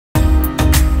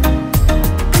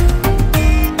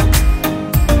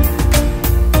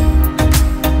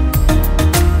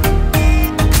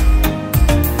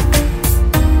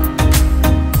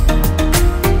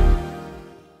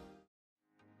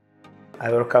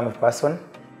welcome person,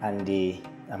 and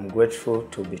I'm grateful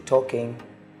to be talking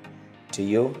to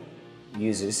you,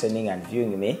 who's listening and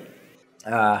viewing me.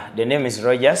 The name is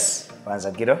Rogers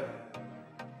Wanzagiro,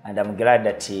 and I'm glad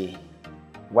that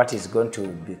what is going to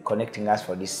be connecting us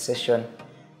for this session,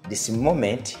 this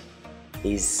moment,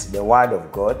 is the Word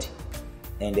of God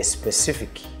and a specific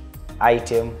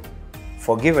item,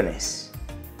 forgiveness.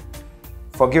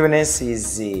 Forgiveness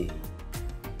is an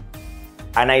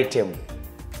item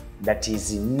that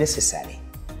is necessary,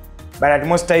 but at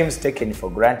most times taken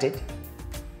for granted,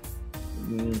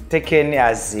 taken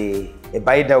as a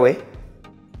by the way.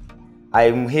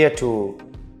 I'm here to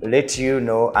let you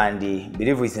know and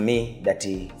believe with me that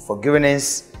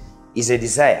forgiveness is a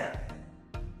desire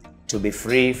to be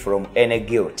free from any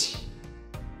guilt,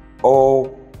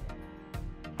 or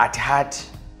at heart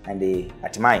and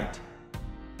at mind.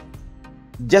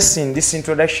 Just in this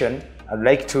introduction, I'd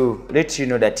like to let you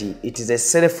know that it is a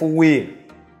self-will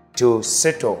to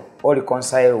settle or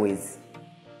reconcile with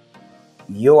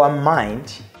your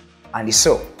mind and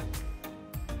soul.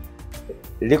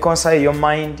 Reconcile your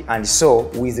mind and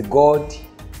soul with God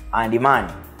and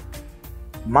man.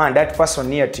 Man, that person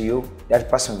near to you, that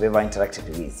person you've ever interacted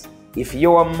with. If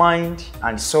your mind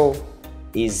and soul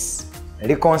is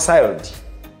reconciled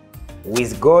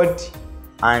with God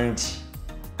and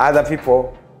other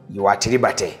people, you are at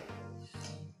liberty.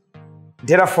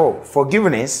 Therefore,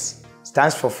 forgiveness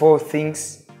stands for four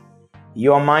things: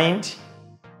 your mind,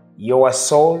 your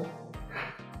soul,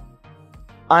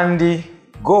 and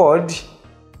God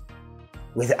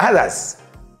with others.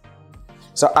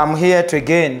 So I'm here to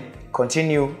again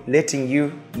continue letting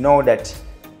you know that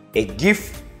a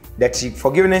gift, that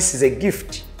forgiveness is a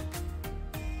gift,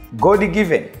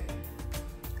 God-given.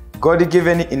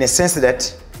 God-given in a sense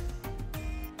that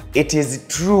it is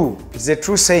true. It's a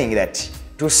true saying that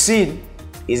to sin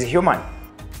is human,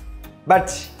 but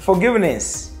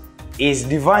forgiveness is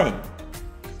divine.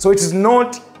 So it is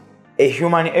not a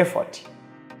human effort,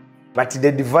 but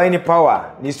the divine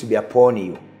power needs to be upon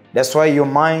you. That's why your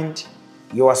mind,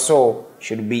 your soul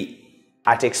should be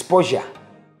at exposure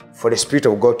for the Spirit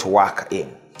of God to work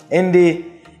in. And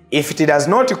if it does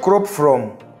not crop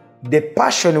from the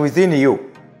passion within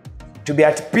you to be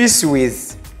at peace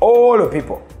with all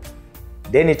people,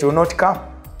 then it will not come.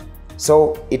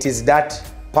 So it is that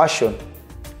passion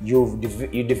you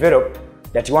develop,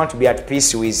 that you want to be at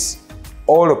peace with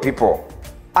all people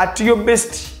at your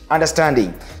best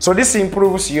understanding. So this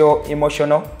improves your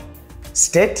emotional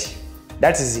state,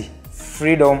 that is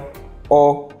freedom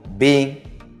or being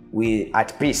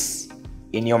at peace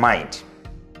in your mind.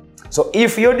 So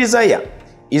if your desire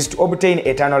is to obtain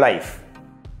eternal life,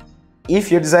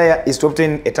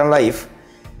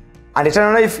 and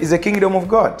eternal life is the kingdom of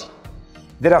God,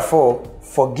 therefore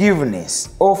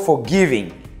forgiveness or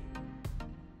forgiving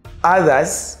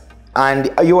others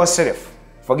and yourself,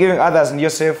 forgiving others and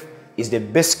yourself, is the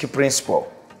basic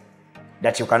principle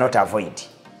that you cannot avoid.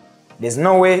 There's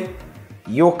no way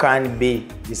you can be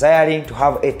desiring to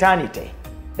have eternity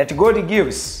that God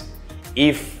gives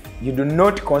if you do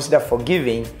not consider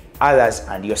forgiving others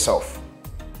and yourself.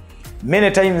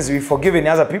 Many times we forgive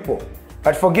other people,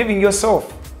 but forgiving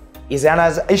yourself is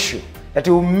another issue that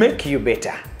will make you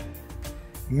better.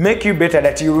 Make you better,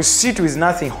 that you will sit with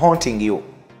nothing haunting you.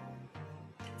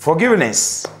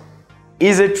 Forgiveness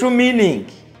is a true meaning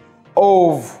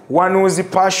of one whose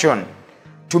passion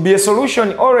to be a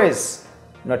solution always,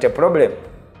 not a problem,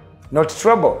 not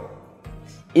trouble.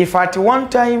 If at one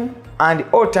time and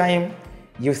all time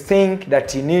you think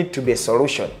that you need to be a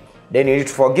solution, then you need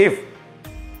to forgive.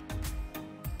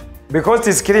 Because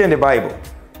it is clear in the Bible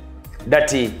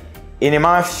that in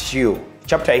Mathew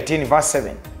chapter 18 verse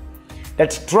 7,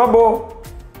 that trouble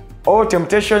or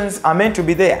temptations are meant to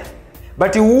be there,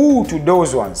 but woe to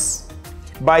those ones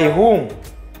by whom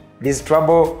this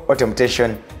trouble or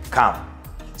temptation come.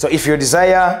 So if your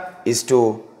desire is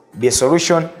to be a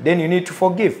solution, then you need to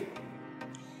forgive.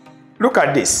 Look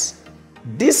at this.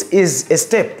 This is a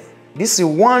step. This is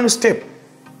one step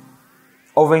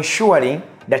of ensuring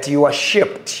that you are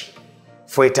shaped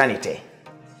for eternity,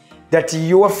 that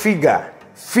your figure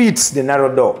fits the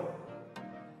narrow door.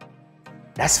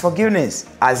 That's forgiveness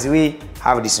as we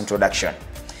have this introduction.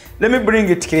 Let me bring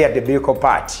it clear at the biblical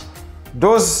part.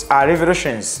 Those are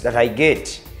revelations that I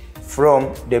get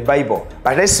from the Bible.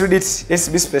 But let's read it, let's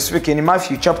be specific in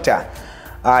Matthew chapter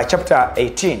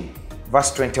 18,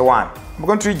 verse 21. I'm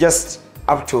going to read just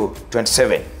up to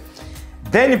 27.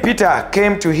 Then Peter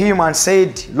came to him and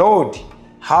said, Lord,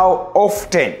 how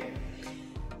often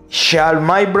shall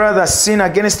my brother sin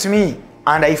against me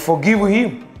and I forgive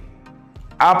him?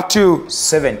 Up to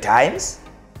 7 times?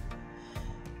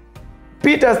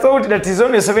 Peter thought that it's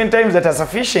only 7 times that are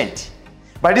sufficient.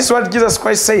 But this is what Jesus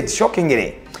Christ said,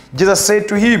 shockingly. Jesus said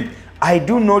to him, I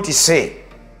do not say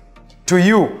to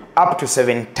you up to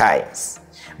 7 times,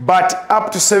 but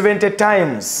up to 70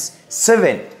 times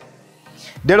 7.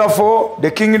 Therefore,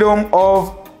 the kingdom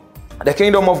of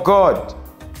God,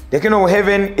 the kingdom of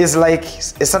heaven is like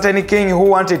a certain king who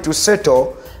wanted to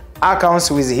settle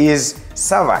accounts with his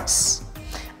servants.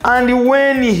 And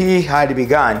when he had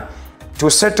begun to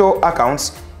settle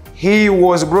accounts, he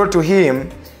was brought to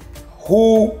him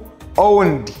who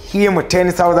owed him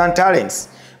 10,000 talents.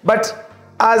 But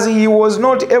as he was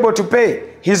not able to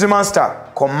pay, his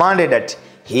master commanded that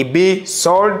he be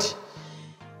sold,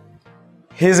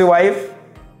 his wife,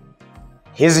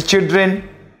 his children,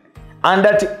 and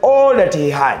that all that he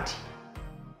had,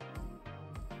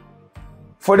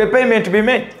 for the payment to be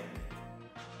made.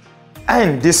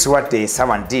 And this is what the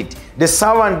servant did. The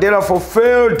servant therefore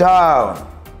fell down.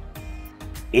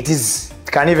 It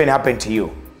can even happen to you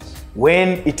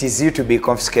when it is you to be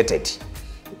confiscated.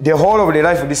 The whole of the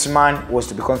life of this man was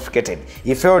to be confiscated.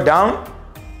 He fell down,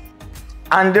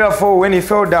 and therefore when he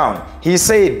fell down, he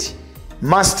said,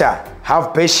 Master,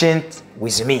 have patience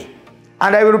with me,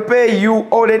 and I will pay you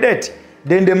all the debt.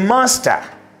 Then the master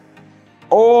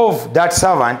of that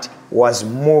servant was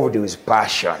moved with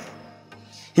passion.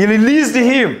 He released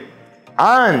him,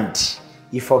 and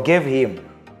he forgave him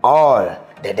all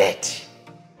the debt.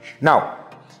 Now,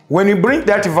 when we bring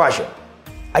that version,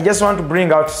 I just want to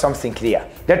bring out something clear.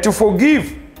 That to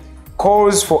forgive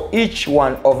calls for each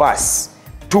one of us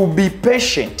to be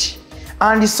patient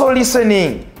and so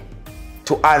listening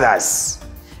to others.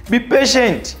 Be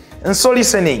patient and so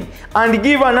listening, and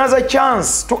give another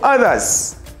chance to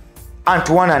others and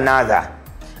to one another.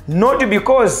 Not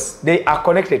because they are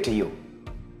connected to you.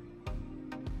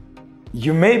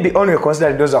 You may be only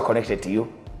considered those who are connected to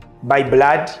you by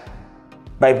blood,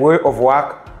 by way of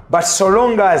work, but so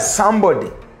long as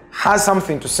somebody has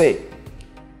something to say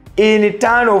in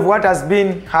return of what has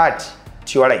been hurt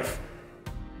to your life,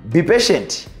 be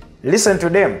patient, listen to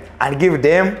them, and give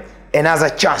them another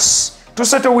chance to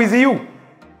settle with you.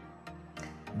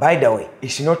 By the way, it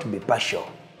should not be partial.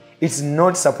 It's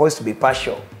not supposed to be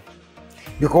partial,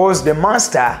 because the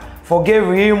master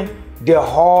forgave him the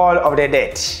whole of the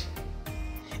debt.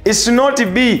 It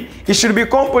should be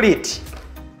complete,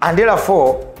 and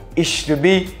therefore it should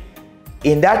be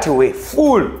in that way,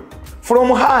 full, from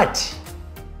heart,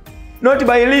 not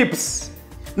by lips,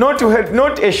 not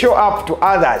a show up to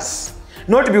others,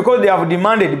 not because they have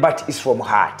demanded, but it's from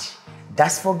heart.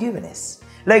 That's forgiveness,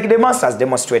 like the master has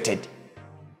demonstrated.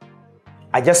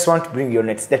 I just want to bring you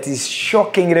next. That is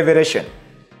shocking revelation.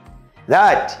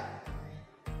 That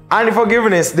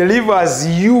unforgiveness delivers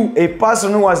you, a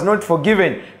person who was not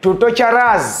forgiven, to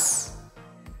torturers.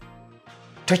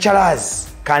 Torturers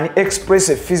can express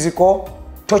a physical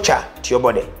torture to your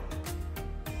body.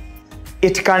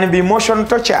 It can be emotional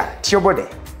torture to your body.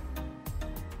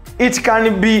 It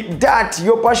can be that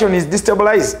your passion is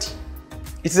destabilized.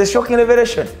 It's a shocking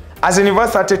revelation. As in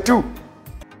verse 32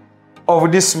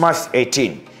 of this Mathew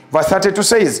 18. Verse 32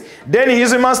 says, Then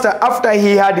his master, after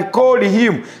he had called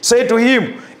him, said to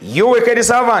him, You wicked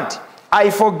servant, I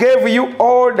forgave you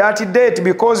all that debt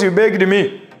because you begged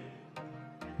me.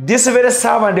 This very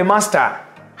servant, the master,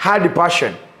 had the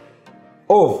passion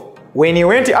of when he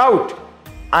went out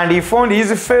and he found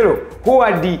his fellow who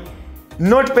had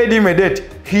not paid him a debt,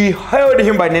 he held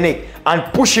him by the neck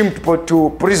and pushed him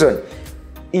to prison,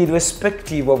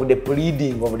 irrespective of the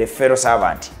pleading of the fellow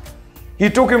servant. He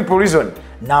took him to prison.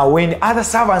 Now, when other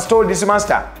servants told this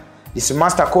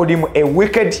master called him a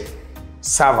wicked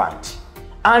servant.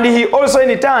 And he also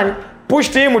in turn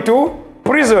pushed him to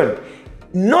prison.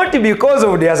 Not because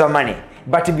of the other money,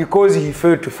 but because he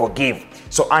failed to forgive.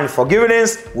 So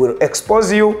unforgiveness will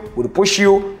expose you, will push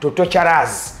you to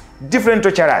torturers, different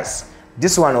torturers.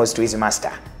 This one was to his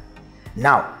master.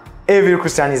 Now, every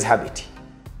Christian's habit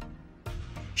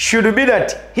should be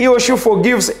that he or she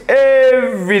forgives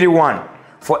everyone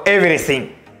for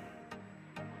everything.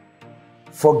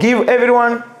 Forgive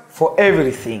everyone for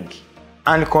everything,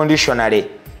 unconditionally.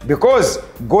 Because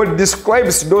God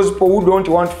describes those people who don't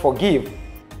want to forgive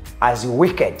as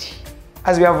wicked,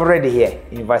 as we have read here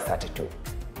in verse 32.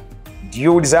 Do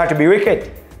you desire to be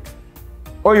wicked?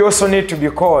 Or you also need to be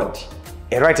called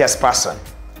a righteous person?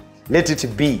 Let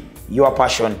it be your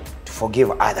passion to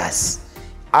forgive others.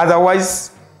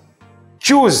 Otherwise,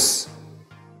 choose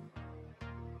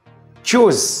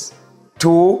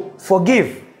to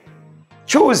forgive.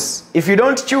 Choose. If you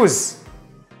don't choose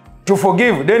to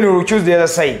forgive, then you will choose the other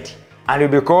side and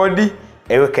you'll be called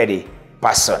a wicked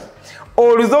person.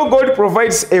 Although God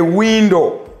provides a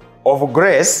window of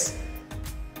grace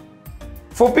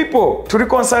for people to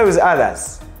reconcile with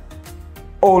others.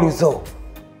 Although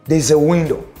there is a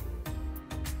window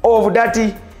of that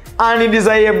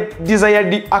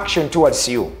undesired action towards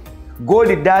you,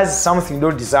 God does something you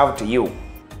don't deserve to you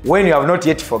when you have not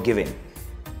yet forgiven.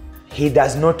 He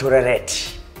does not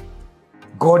tolerate.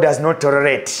 God does not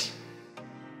tolerate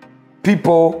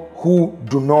people who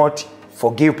do not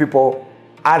forgive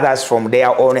others from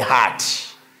their own heart.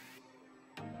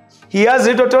 He has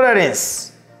little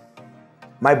tolerance.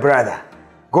 My brother,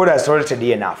 God has tolerated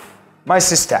you enough. My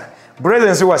sister,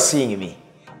 brethren who are seeing me,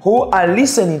 who are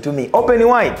listening to me, open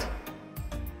wide.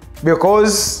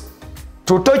 Because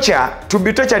to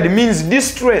be tortured means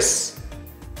distress.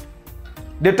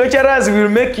 The torturers will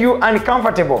make you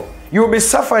uncomfortable. You will be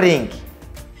suffering.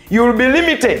 You will be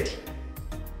limited.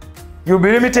 You will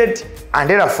be limited, and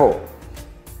therefore,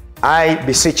 I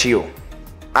beseech you,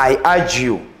 I urge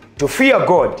you to fear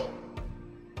God,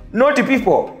 not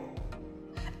people,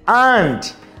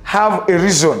 and have a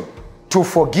reason to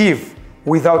forgive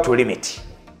without limit.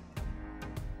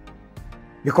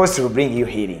 Because it will bring you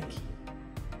healing.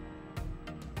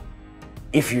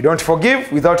 If you don't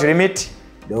forgive without limit,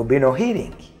 there will be no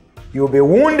healing. You will be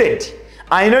wounded.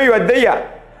 I know you are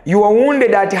there. You are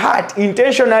wounded at heart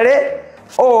intentionally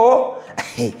or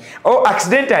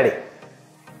accidentally.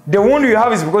 The wound you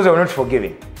have is because you are not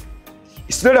forgiving.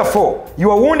 It's not a fall.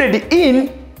 You are wounded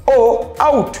in or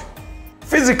out.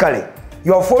 Physically,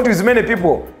 you have fought with many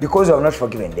people because you have not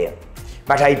forgiven them.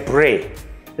 But I pray,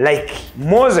 like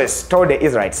Moses told the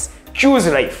Israelites, choose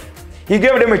life. He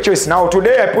gave them a choice. Now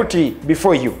today I put it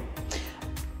before you.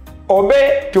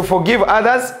 Obey to forgive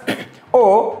others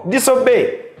or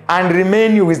disobey and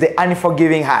remain with the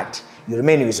unforgiving heart. You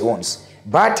remain with wounds.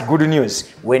 But good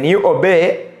news, when you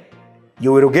obey,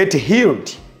 you will get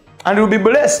healed and will be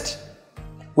blessed.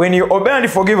 When you obey and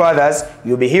forgive others,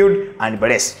 you'll be healed and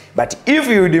blessed. But if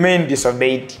you remain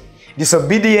disobedient,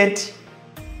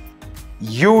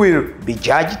 you will be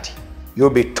judged, you'll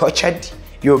be tortured,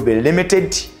 you'll be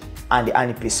limited and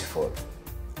unpeaceful.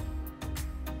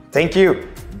 Thank you.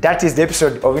 That is the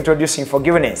episode of Introducing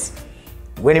Forgiveness.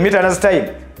 When we meet another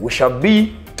time, we shall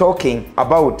be talking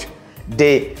about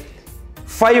the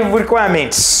 5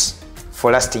 requirements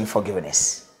for lasting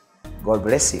forgiveness. God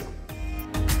bless you.